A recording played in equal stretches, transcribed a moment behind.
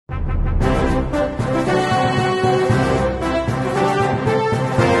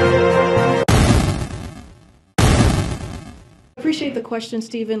appreciate the question,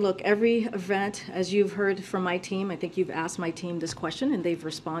 Stephen. Look, every event, as you've heard from my team, I think you've asked my team this question and they've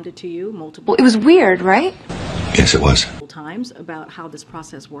responded to you multiple It was weird, right? Yes, it was. times about how this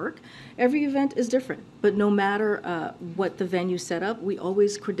process works. Every event is different, but no matter what the venue set up, we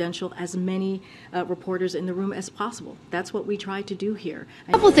always credential as many reporters in the room as possible. That's what we try to do here.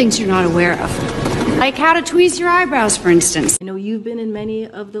 A couple things you're not aware of, like how to tweeze your eyebrows, for instance. I know you've been in many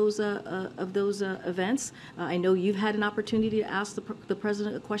of those events. I know you've had an opportunity to ask the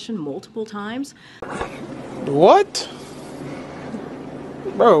president a question multiple times. What?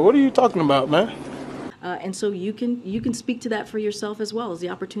 Bro, what are you talking about, man? And so you can speak to that for yourself as well as the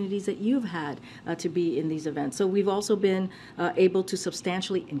opportunities that you've had to be in these events. So we've also been able to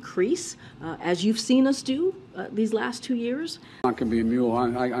substantially increase, as you've seen us do these last 2 years. I can be a mule.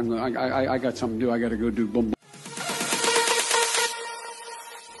 I got something to do. I got to go do boom.